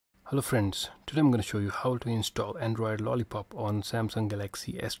Hello friends, today I'm going to show you how to install Android Lollipop on Samsung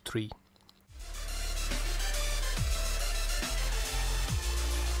Galaxy S3.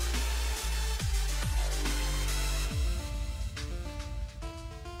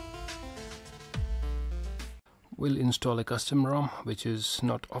 We'll install a custom ROM which is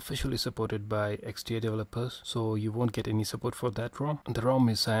not officially supported by XDA developers, so you won't get any support for that ROM. The ROM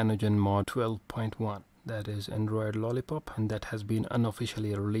is cyanogenmod 12.1. That is Android Lollipop, and that has been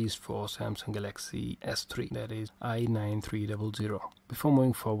unofficially released for Samsung Galaxy S3, that is i9300. Before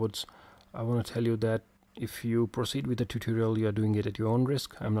moving forwards, I want to tell you that if you proceed with the tutorial, you are doing it at your own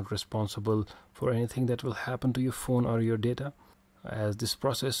risk. I'm not responsible for anything that will happen to your phone or your data, as this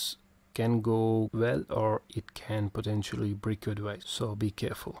process can go well or it can potentially break your device, so be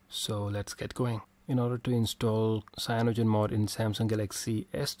careful. So let's get going. In order to install cyanogenmod in Samsung Galaxy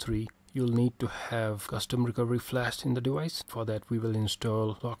S3, you'll need to have custom recovery flashed in the device. For that we will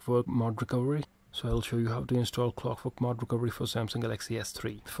install Clockwork Mod Recovery. So I'll show you how to install Clockwork Mod Recovery for Samsung Galaxy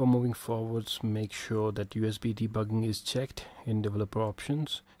S3. Before moving forwards, make sure that USB debugging is checked in developer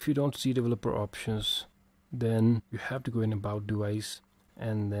options. If you don't see developer options, then you have to go in about device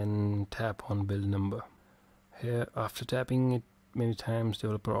and then tap on build number. Here, after tapping it many times,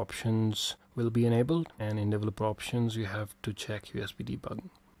 developer options will be enabled, and in developer options you have to check USB debugging.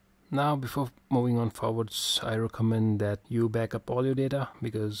 Now, before moving on forwards, I recommend that you back up all your data,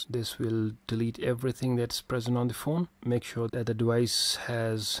 because this will delete everything that's present on the phone. Make sure that the device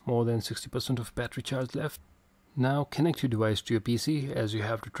has more than 60% of battery charge left. Now connect your device to your PC, as you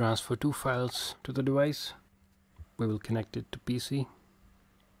have to transfer 2 files to the device. We will connect it to PC.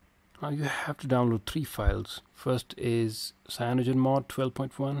 Now you have to download 3 files. First is cyanogenmod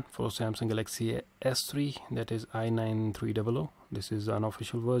 12.1 for Samsung Galaxy S3, that is i9300. This is the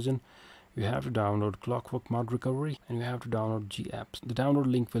unofficial version. You have to download Clockwork Mod Recovery, and you have to download GApps. The download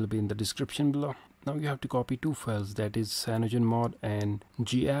link will be in the description below. Now you have to copy 2 files, that is cyanogenmod and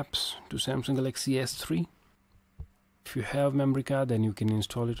GApps, to Samsung Galaxy S3. If you have memory card, then you can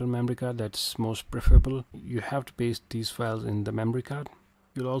install it on memory card. That's most preferable. You have to paste these files in the memory card.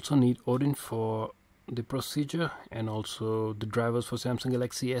 You'll also need Odin for the procedure, and also the drivers for Samsung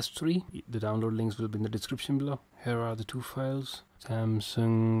Galaxy S3. The download links will be in the description below. Here are the 2 files,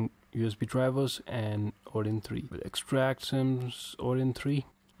 Samsung USB drivers and Odin 3. We'll extract some Odin 3,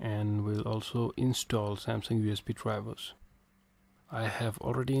 and we'll also install Samsung USB drivers. I have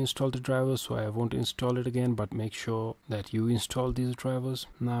already installed the drivers, so I won't install it again, but make sure that you install these drivers.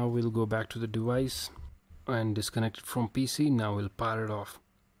 Now we'll go back to the device and disconnect it from PC. Now we'll power it off.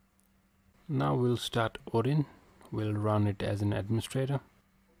 Now we'll start Odin. We'll run it as an administrator.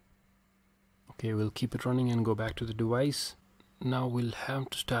 Okay, we'll keep it running and go back to the device. Now we'll have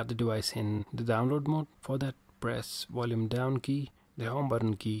to start the device in the download mode. For that, press volume down key, the home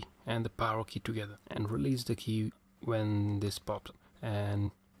button key and the power key together, and release the key when this pops up.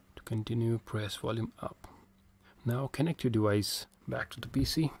 And to continue, press volume up. Now connect your device back to the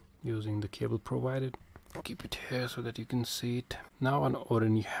PC using the cable provided. Keep it here so that you can see it. Now on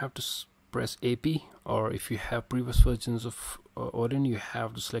Odin you have to press AP, or if you have previous versions of Odin, you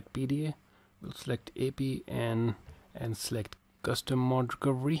have to select PDA. We'll select AP and select Custom Mod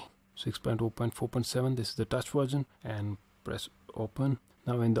Recovery 6.0.4.7. This is the touch version, and press open.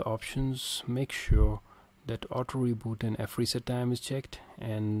 Now in the options, make sure that auto reboot and F reset time is checked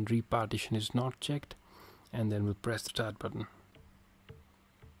and repartition is not checked, and then we'll press the start button.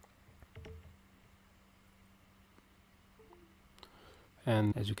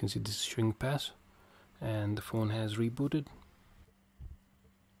 And as you can see, this is showing pass, and the phone has rebooted.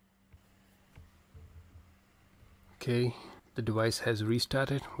 Okay, the device has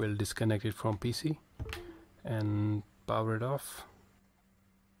restarted. We'll disconnect it from PC and power it off.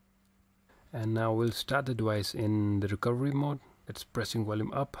 And now we'll start the device in the recovery mode. It's pressing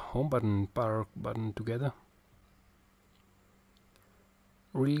volume up, home button, power button together.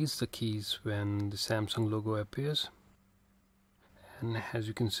 Release the keys when the Samsung logo appears. And as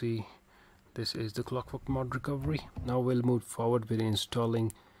you can see, this is the Clockwork Mod Recovery. Now we'll move forward with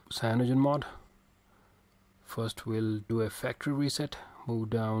installing cyanogenmod. First we'll do a factory reset. Move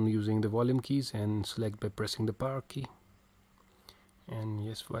down using the volume keys and select by pressing the power key. And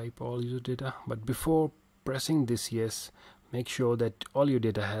yes, wipe all user data. But before pressing this yes, make sure that all your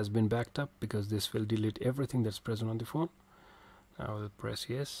data has been backed up, because this will delete everything that's present on the phone. Now we'll press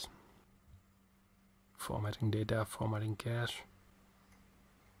yes. Formatting data, formatting cache.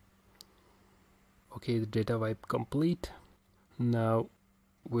 Okay, the data wipe complete. Now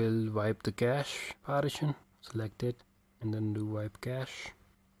we'll wipe the cache partition. Select it and then do wipe cache,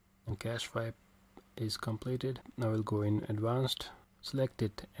 and cache wipe is completed. Now we'll go in advanced, select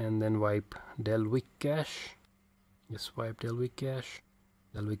it and then wipe del wick cache. Yes, wipe del wick cache.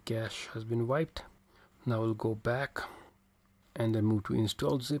 Del wick cache has been wiped. Now we'll go back and then move to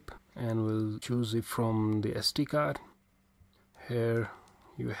install zip, and we'll choose zip from the SD card. Here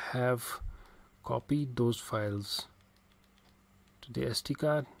you have copied those files to the SD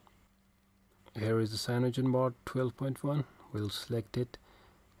card. Here is the cyanogenmod 12.1. We'll select it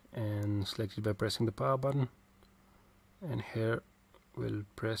and select it by pressing the power button, and here we'll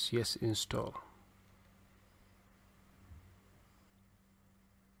press yes, install.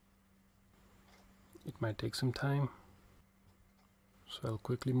 It might take some time, so I'll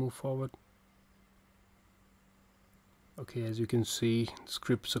quickly move forward. Okay, as you can see, the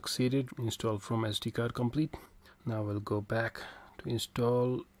script succeeded. Install from SD card complete. Now we'll go back to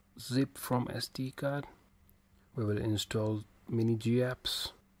install zip from SD card. We will install mini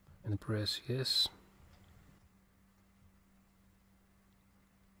GApps and press yes.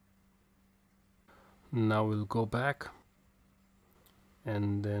 Now we'll go back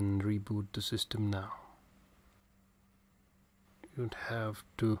and then reboot the system now. You don't have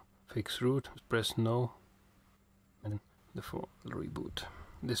to fix root. Press no and the phone will reboot.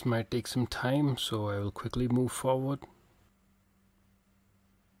 This might take some time, so I will quickly move forward.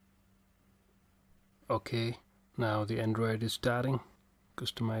 Okay, now the Android is starting.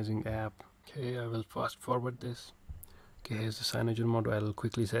 Customizing app. Okay, I will fast forward this. Okay, here's the cyanogenmod. I'll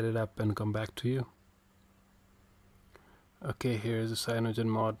quickly set it up and come back to you. Okay, here's the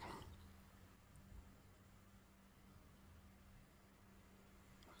cyanogenmod.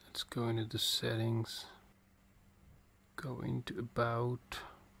 Let's go into the settings. Go into about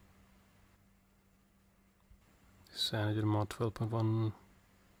cyanogenmod 12.1.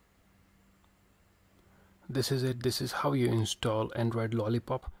 This is it. This is how you install Android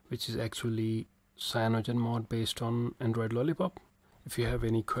Lollipop, which is actually cyanogenmod based on Android Lollipop. If you have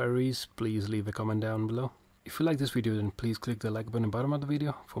any queries, please leave a comment down below. If you like this video, then please click the like button at the bottom of the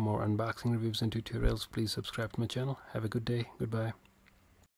video. For more unboxing reviews and tutorials, please subscribe to my channel. Have a good day. Goodbye.